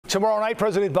Tomorrow night,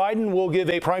 President Biden will give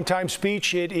a primetime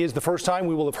speech. It is the first time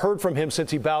we will have heard from him since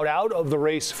he bowed out of the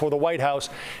race for the White House.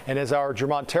 And as our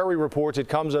Jermont Terry reports, it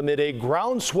comes amid a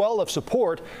groundswell of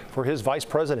support for his vice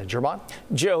president. Jermont?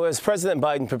 Joe, as President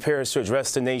Biden prepares to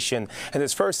address the nation in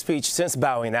his first speech since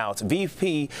bowing out,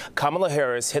 VP Kamala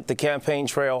Harris hit the campaign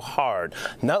trail hard.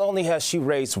 Not only has she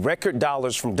raised record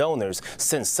dollars from donors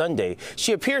since Sunday,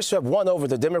 she appears to have won over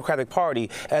the Democratic Party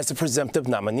as the presumptive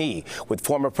nominee, with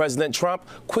former President Trump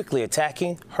quickly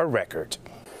attacking her record.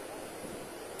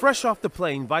 Fresh off the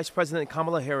plane, Vice President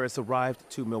Kamala Harris arrived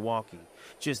to Milwaukee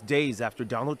just days after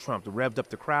Donald Trump revved up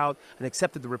the crowd and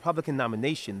accepted the Republican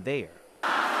nomination there.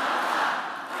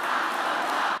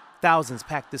 Thousands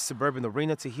packed this suburban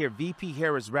arena to hear VP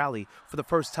Harris rally for the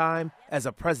first time as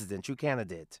a presidential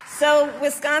candidate. So,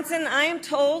 Wisconsin, I am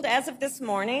told as of this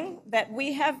morning that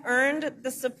we have earned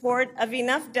the support of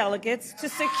enough delegates to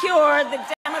secure the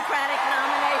Democratic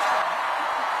nomination.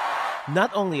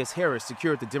 Not only has Harris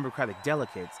secured the Democratic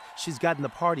delegates, she's gotten the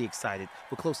party excited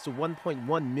with close to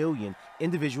 1.1 million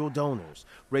individual donors,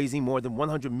 raising more than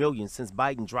 $100 million since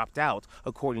Biden dropped out,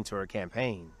 according to her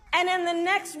campaign. And in the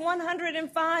next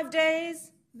 105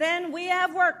 days, then we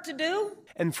have work to do.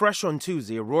 And fresh on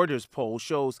Tuesday, a Reuters poll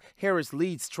shows Harris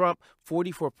leads Trump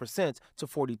 44% to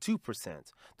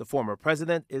 42%. The former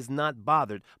president is not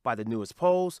bothered by the newest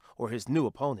polls or his new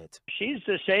opponent. She's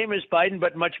the same as Biden,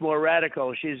 but much more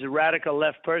radical. She's a radical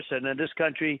left person, and this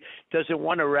country doesn't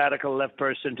want a radical left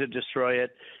person to destroy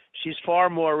it. She's far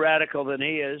more radical than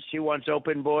he is. She wants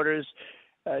open borders.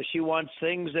 She wants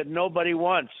things that nobody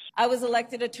wants. I was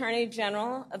elected Attorney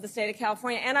General of the state of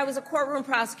California, and I was a courtroom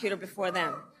prosecutor before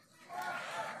then.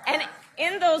 And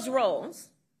in those roles,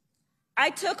 I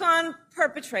took on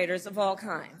perpetrators of all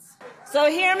kinds.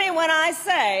 So hear me when I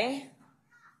say,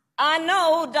 I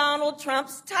know Donald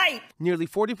Trump's type. Nearly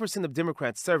 40% of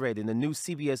Democrats surveyed in the new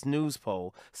CBS News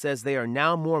poll says they are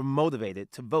now more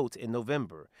motivated to vote in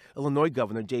November. Illinois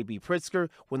Governor J.B. Pritzker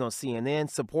went on CNN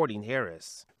supporting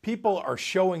Harris. People are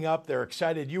showing up. They're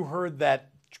excited. You heard that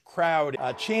crowd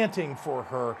chanting for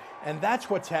her, and that's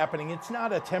what's happening. It's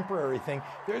not a temporary thing.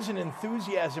 There's an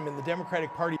enthusiasm in the Democratic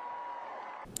Party.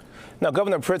 Now,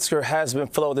 Governor Pritzker has been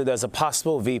floated as a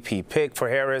possible VP pick for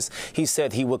Harris. He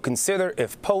said he would consider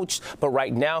if poached, but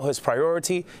right now his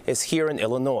priority is here in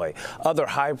Illinois. Other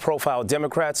high-profile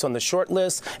Democrats on the short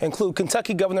list include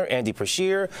Kentucky Governor Andy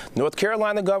Beshear, North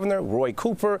Carolina Governor Roy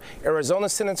Cooper, Arizona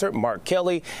Senator Mark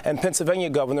Kelly, and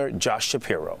Pennsylvania Governor Josh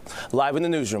Shapiro. Live in the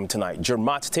newsroom tonight,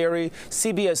 Jermont Terry,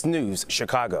 CBS News,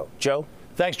 Chicago. Joe?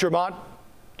 Thanks, Jermont.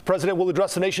 The president will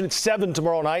address the nation at 7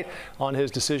 tomorrow night on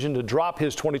his decision to drop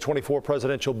his 2024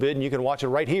 presidential bid, and you can watch it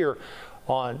right here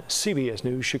on CBS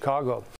News Chicago.